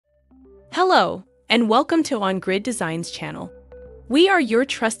Hello, and welcome to OnGrid Design's channel. We are your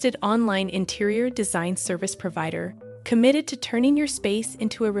trusted online interior design service provider, committed to turning your space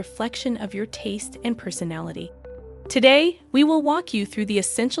into a reflection of your taste and personality. Today, we will walk you through the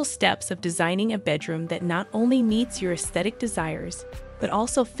essential steps of designing a bedroom that not only meets your aesthetic desires, but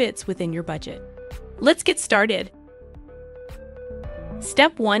also fits within your budget. Let's get started.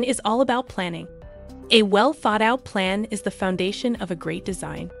 Step 1 is all about planning. A well-thought-out plan is the foundation of a great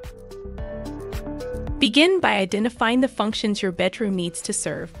design. Begin by identifying the functions your bedroom needs to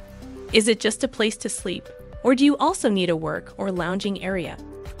serve. Is it just a place to sleep, or do you also need a work or lounging area?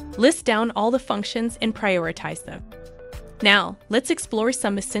 List down all the functions and prioritize them. Now, let's explore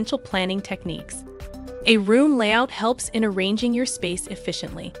some essential planning techniques. A room layout helps in arranging your space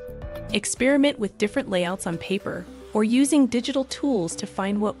efficiently. Experiment with different layouts on paper or using digital tools to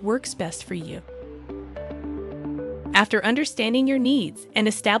find what works best for you. After understanding your needs and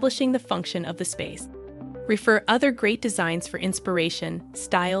establishing the function of the space, refer other great designs for inspiration,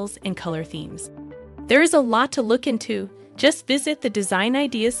 styles, and color themes. There is a lot to look into. Just visit the Design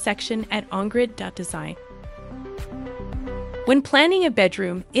Ideas section at OnGrid.design. When planning a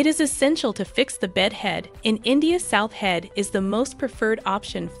bedroom, it is essential to fix the bed head. In India, south head is the most preferred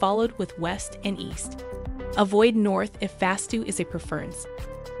option, followed with west and east. Avoid north if Vastu is a preference.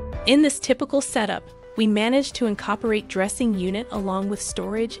 In this typical setup, we managed to incorporate dressing unit along with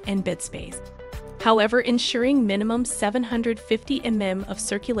storage and bed space. However, ensuring minimum 750 mm of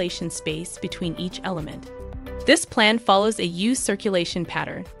circulation space between each element. This plan follows a U circulation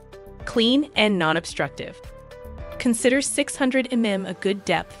pattern, clean and non-obstructive. Consider 600 mm a good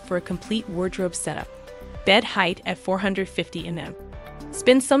depth for a complete wardrobe setup. Bed height at 450 mm.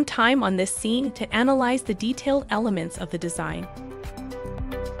 Spend some time on this scene to analyze the detailed elements of the design.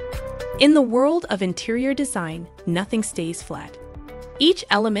 In the world of interior design, nothing stays flat. Each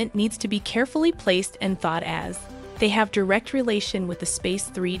element needs to be carefully placed and thought as they have direct relation with the space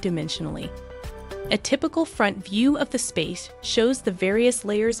three-dimensionally. A typical front view of the space shows the various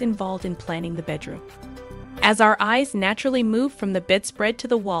layers involved in planning the bedroom. As our eyes naturally move from the bedspread to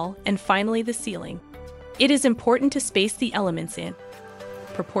the wall and finally the ceiling, it is important to space the elements in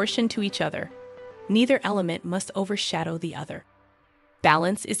proportion to each other. Neither element must overshadow the other.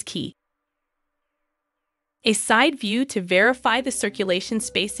 Balance is key. A side view to verify the circulation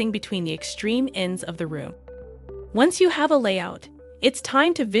spacing between the extreme ends of the room. Once you have a layout, it's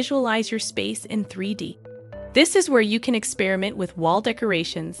time to visualize your space in 3D. This is where you can experiment with wall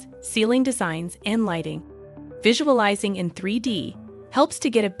decorations, ceiling designs, and lighting. Visualizing in 3D helps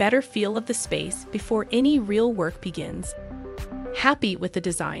to get a better feel of the space before any real work begins. Happy with the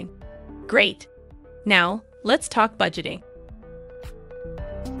design? Great! Now, let's talk budgeting.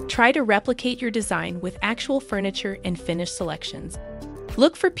 Try to replicate your design with actual furniture and finished selections.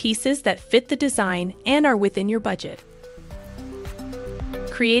 Look for pieces that fit the design and are within your budget.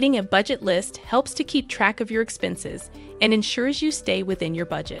 Creating a budget list helps to keep track of your expenses and ensures you stay within your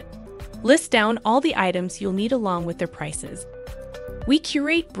budget. List down all the items you'll need along with their prices. We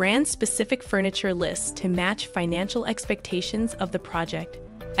curate brand-specific furniture lists to match financial expectations of the project,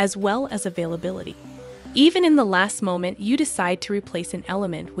 as well as availability. Even in the last moment you decide to replace an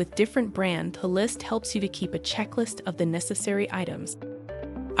element with different brand, the list helps you to keep a checklist of the necessary items.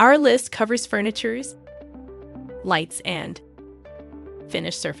 Our list covers furnitures, lights, and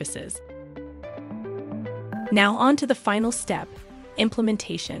finished surfaces. Now on to the final step,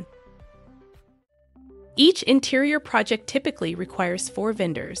 implementation. Each interior project typically requires 4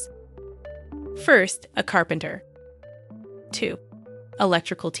 vendors. First, a carpenter. 2.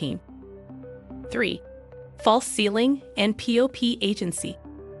 Electrical team. 3. False ceiling and POP agency.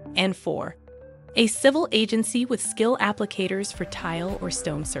 And 4. A civil agency with skill applicators for tile or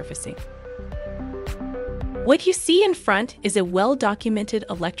stone surfacing. What you see in front is a well-documented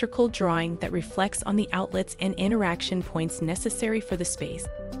electrical drawing that reflects on the outlets and interaction points necessary for the space.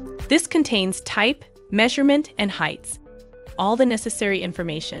 This contains type, measurement, and heights, all the necessary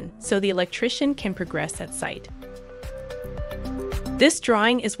information so the electrician can progress at site. This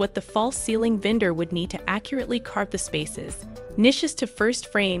drawing is what the false ceiling vendor would need to accurately carve the spaces, niches to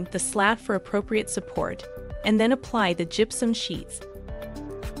first frame the slab for appropriate support, and then apply the gypsum sheets.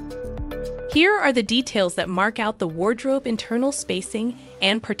 Here are the details that mark out the wardrobe internal spacing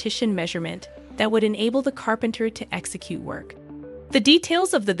and partition measurement that would enable the carpenter to execute work. The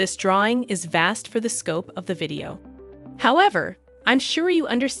details of this drawing is vast for the scope of the video. However, I'm sure you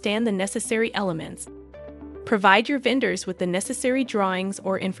understand the necessary elements. Provide your vendors with the necessary drawings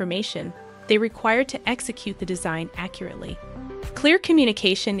or information they require to execute the design accurately. Clear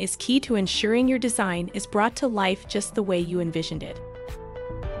communication is key to ensuring your design is brought to life just the way you envisioned it.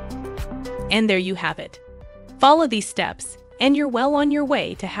 And there you have it. Follow these steps, and you're well on your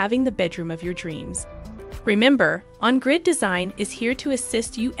way to having the bedroom of your dreams. Remember, OnGrid Design is here to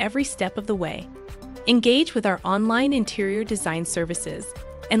assist you every step of the way. Engage with our online interior design services,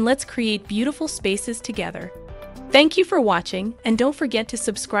 and let's create beautiful spaces together. Thank you for watching, and don't forget to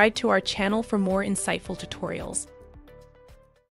subscribe to our channel for more insightful tutorials.